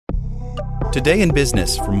Today in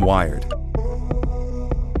Business from Wired.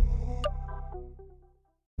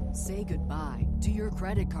 Say goodbye to your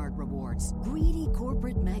credit card rewards. Greedy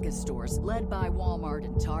corporate mega stores, led by Walmart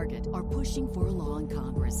and Target, are pushing for a law in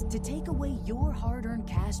Congress to take away your hard-earned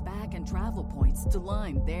cash back and travel points to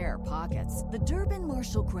line their pockets. The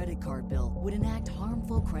Durbin-Marshall credit card bill would enact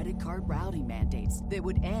harmful credit card routing mandates that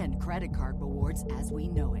would end credit card rewards as we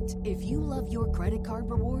know it. If you love your credit card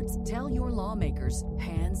rewards, tell your lawmakers,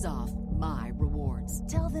 hands off my rewards.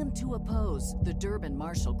 Tell them to oppose the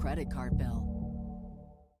Durbin-Marshall credit card bill.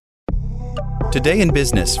 Today in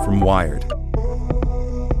Business from Wired.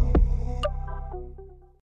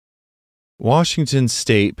 Washington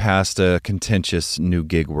State passed a contentious new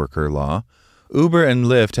gig worker law. Uber and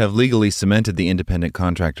Lyft have legally cemented the independent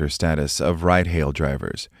contractor status of ride-hail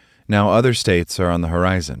drivers. Now other states are on the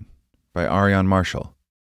horizon. By Ariane Marshall.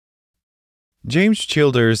 James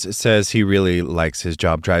Childers says he really likes his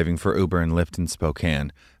job driving for Uber and Lyft in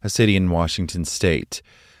Spokane, a city in Washington State.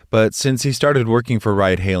 But since he started working for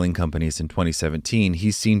ride-hailing companies in 2017,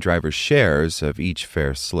 he's seen drivers' shares of each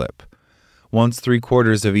fare slip. Once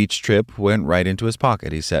 3/4 of each trip went right into his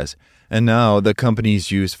pocket, he says. And now the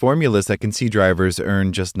companies use formulas that can see drivers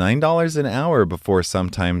earn just $9 an hour before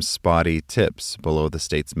sometimes spotty tips below the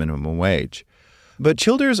state's minimum wage. But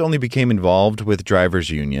Childers only became involved with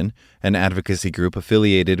Drivers Union, an advocacy group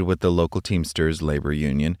affiliated with the local Teamsters labor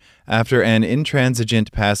union, after an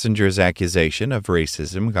intransigent passenger's accusation of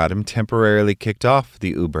racism got him temporarily kicked off the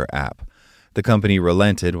Uber app. The company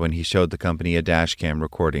relented when he showed the company a dashcam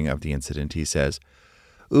recording of the incident, he says.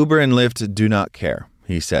 Uber and Lyft do not care,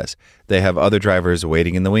 he says. They have other drivers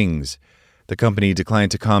waiting in the wings. The company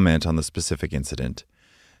declined to comment on the specific incident.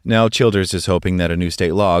 Now Childers is hoping that a new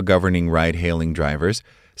state law governing ride-hailing drivers,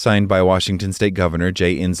 signed by Washington State Governor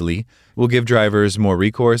Jay Inslee, will give drivers more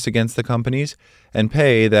recourse against the companies and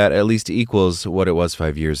pay that at least equals what it was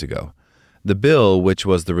 5 years ago. The bill, which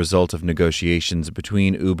was the result of negotiations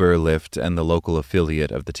between Uber, Lyft, and the local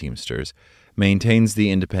affiliate of the Teamsters, maintains the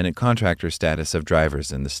independent contractor status of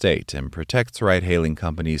drivers in the state and protects ride-hailing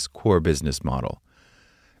companies' core business model.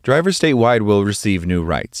 Drivers statewide will receive new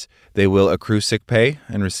rights. They will accrue sick pay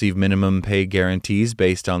and receive minimum pay guarantees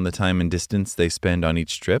based on the time and distance they spend on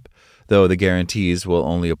each trip, though the guarantees will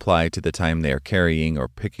only apply to the time they are carrying or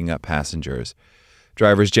picking up passengers.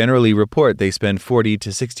 Drivers generally report they spend 40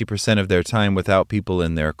 to 60% of their time without people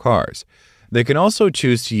in their cars. They can also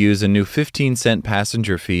choose to use a new 15-cent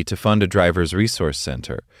passenger fee to fund a driver's resource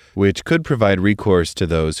center, which could provide recourse to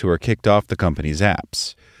those who are kicked off the company's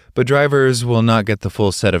apps. But drivers will not get the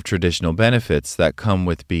full set of traditional benefits that come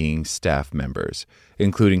with being staff members,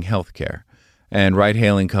 including health care. And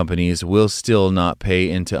ride-hailing companies will still not pay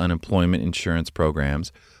into unemployment insurance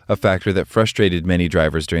programs, a factor that frustrated many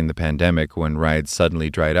drivers during the pandemic when rides suddenly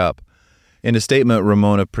dried up. In a statement,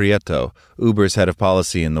 Ramona Prieto, Uber's head of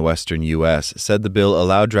policy in the western U.S., said the bill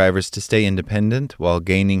allowed drivers to stay independent while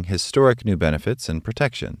gaining historic new benefits and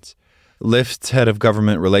protections. Lyft's head of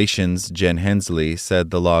government relations, Jen Hensley,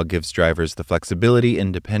 said the law gives drivers the flexibility,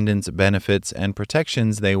 independence, benefits, and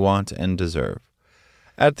protections they want and deserve.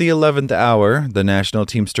 At the 11th hour, the National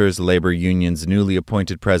Teamsters Labor Union's newly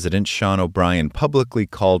appointed president, Sean O'Brien, publicly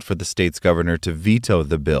called for the state's governor to veto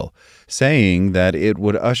the bill, saying that it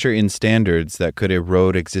would usher in standards that could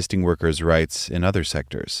erode existing workers' rights in other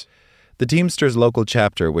sectors. The Teamsters local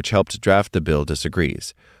chapter, which helped draft the bill,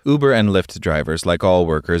 disagrees. Uber and Lyft drivers, like all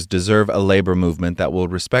workers, deserve a labor movement that will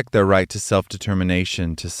respect their right to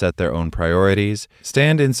self-determination to set their own priorities,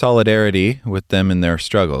 stand in solidarity with them in their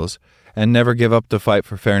struggles, and never give up the fight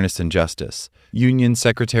for fairness and justice, Union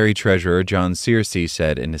Secretary-Treasurer John Searcy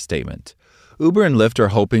said in a statement. Uber and Lyft are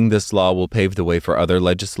hoping this law will pave the way for other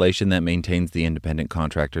legislation that maintains the independent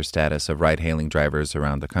contractor status of ride-hailing drivers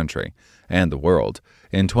around the country and the world.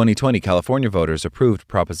 In 2020, California voters approved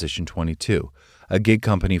Proposition 22, a gig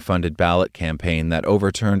company-funded ballot campaign that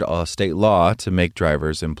overturned a state law to make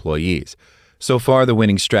drivers employees. So far, the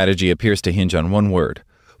winning strategy appears to hinge on one word: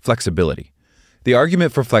 flexibility. The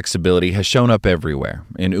argument for flexibility has shown up everywhere,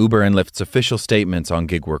 in Uber and Lyft's official statements on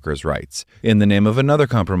gig workers' rights, in the name of another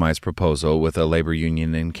compromise proposal with a labor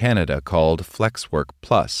union in Canada called FlexWork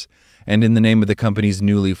Plus, and in the name of the company's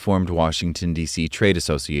newly formed Washington, D.C. trade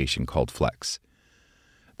association called Flex.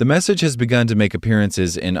 The message has begun to make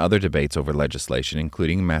appearances in other debates over legislation,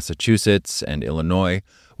 including Massachusetts and Illinois,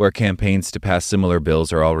 where campaigns to pass similar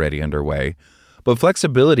bills are already underway. But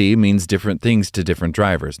flexibility means different things to different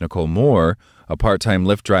drivers. Nicole Moore, a part-time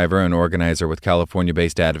Lyft driver and organizer with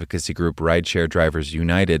California-based advocacy group Rideshare Drivers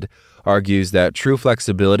United, argues that true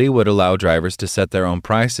flexibility would allow drivers to set their own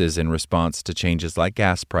prices in response to changes like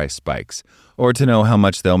gas price spikes, or to know how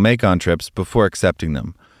much they'll make on trips before accepting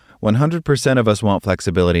them. 100% of us want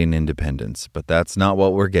flexibility and independence, but that's not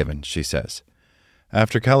what we're given, she says.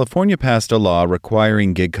 After California passed a law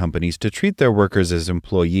requiring gig companies to treat their workers as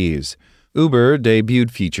employees, Uber debuted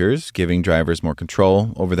features giving drivers more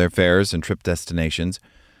control over their fares and trip destinations,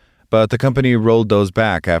 but the company rolled those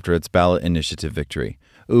back after its ballot initiative victory.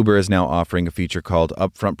 Uber is now offering a feature called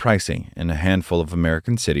upfront pricing in a handful of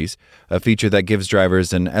American cities, a feature that gives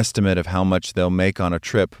drivers an estimate of how much they'll make on a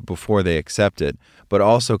trip before they accept it, but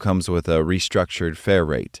also comes with a restructured fare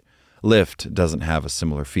rate. Lyft doesn't have a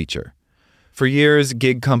similar feature. For years,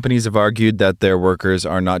 gig companies have argued that their workers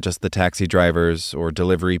are not just the taxi drivers or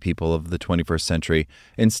delivery people of the 21st century.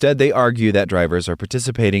 Instead, they argue that drivers are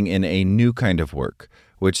participating in a new kind of work,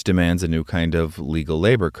 which demands a new kind of legal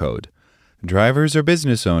labor code. Drivers are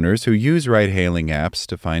business owners who use ride-hailing apps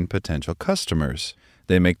to find potential customers.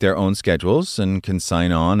 They make their own schedules and can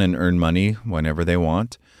sign on and earn money whenever they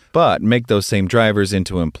want. But make those same drivers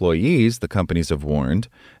into employees, the companies have warned,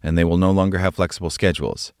 and they will no longer have flexible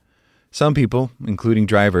schedules. Some people, including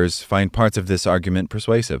drivers, find parts of this argument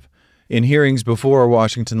persuasive. In hearings before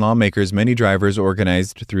Washington lawmakers, many drivers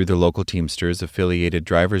organized through the local Teamsters affiliated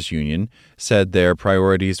drivers union said their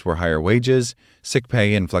priorities were higher wages, sick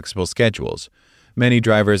pay, and flexible schedules. Many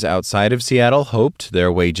drivers outside of Seattle hoped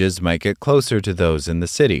their wages might get closer to those in the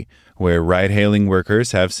city, where ride-hailing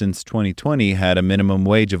workers have since 2020 had a minimum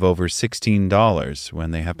wage of over $16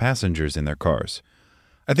 when they have passengers in their cars.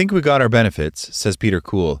 I think we got our benefits, says Peter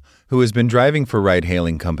Kuhl, who has been driving for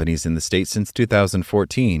ride-hailing companies in the state since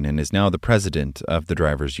 2014 and is now the president of the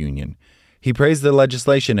drivers union. He praised the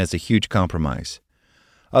legislation as a huge compromise.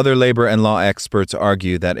 Other labor and law experts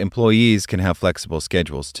argue that employees can have flexible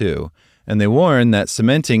schedules too, and they warn that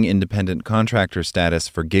cementing independent contractor status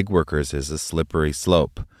for gig workers is a slippery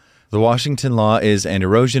slope. The Washington law is an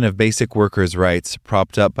erosion of basic workers' rights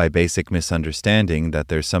propped up by basic misunderstanding that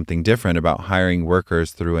there's something different about hiring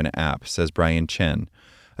workers through an app, says Brian Chen,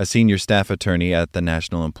 a senior staff attorney at the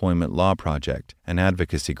National Employment Law Project, an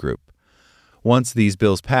advocacy group. Once these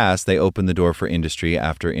bills pass, they open the door for industry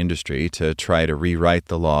after industry to try to rewrite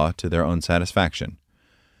the law to their own satisfaction.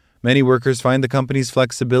 Many workers find the company's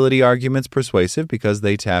flexibility arguments persuasive because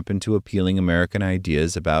they tap into appealing American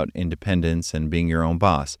ideas about independence and being your own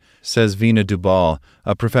boss, says Veena Dubal,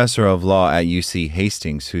 a professor of law at UC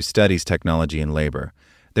Hastings who studies technology and labor.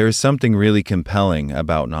 There is something really compelling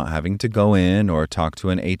about not having to go in or talk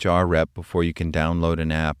to an HR rep before you can download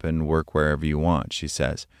an app and work wherever you want, she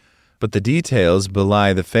says. But the details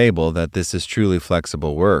belie the fable that this is truly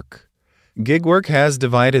flexible work. Gig work has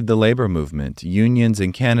divided the labor movement. Unions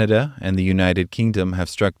in Canada and the United Kingdom have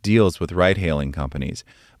struck deals with ride-hailing companies,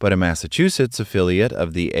 but a Massachusetts affiliate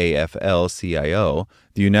of the AFL-CIO,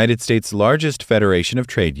 the United States' largest federation of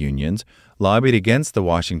trade unions, lobbied against the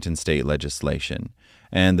Washington state legislation,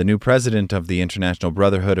 and the new president of the International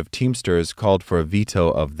Brotherhood of Teamsters called for a veto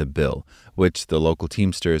of the bill, which the local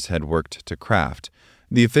Teamsters had worked to craft.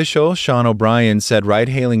 The official, Sean O'Brien, said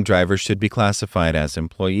ride-hailing drivers should be classified as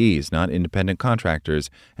employees, not independent contractors,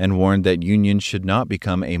 and warned that unions should not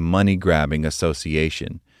become a money-grabbing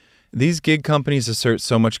association. These gig companies assert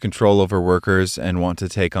so much control over workers and want to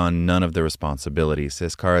take on none of the responsibility,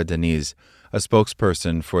 says Cara Deniz, a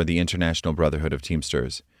spokesperson for the International Brotherhood of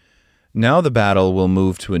Teamsters. Now the battle will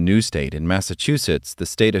move to a new state. In Massachusetts, the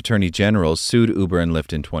state attorney general sued Uber and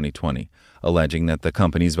Lyft in 2020, alleging that the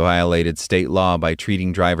companies violated state law by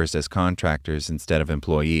treating drivers as contractors instead of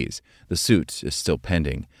employees. The suit is still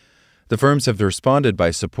pending. The firms have responded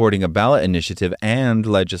by supporting a ballot initiative and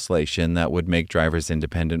legislation that would make drivers'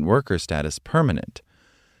 independent worker status permanent.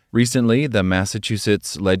 Recently, the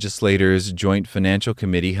Massachusetts Legislators' Joint Financial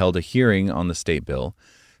Committee held a hearing on the state bill,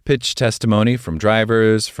 pitched testimony from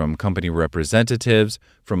drivers, from company representatives,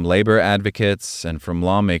 from labor advocates, and from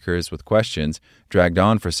lawmakers with questions, dragged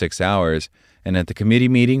on for 6 hours, and at the committee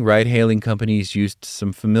meeting, ride-hailing companies used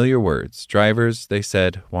some familiar words. Drivers, they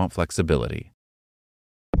said, want flexibility.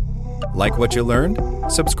 Like what you learned?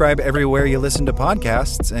 Subscribe everywhere you listen to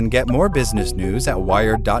podcasts and get more business news at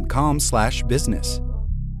wired.com/business.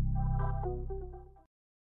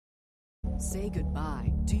 Say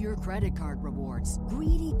goodbye to your credit card rewards.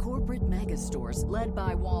 Greedy corporate mega stores, led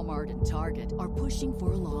by Walmart and Target, are pushing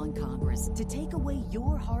for a law in Congress to take away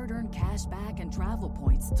your hard-earned cash back and travel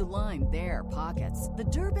points to line their pockets. The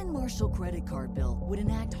Durbin-Marshall credit card bill would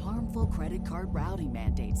enact harmful credit card routing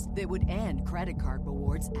mandates that would end credit card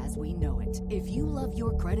rewards as we know it. If you love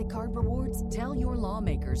your credit card rewards, tell your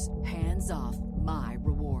lawmakers, hands off my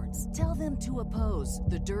rewards. Tell them to oppose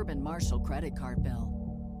the Durbin-Marshall credit card bill.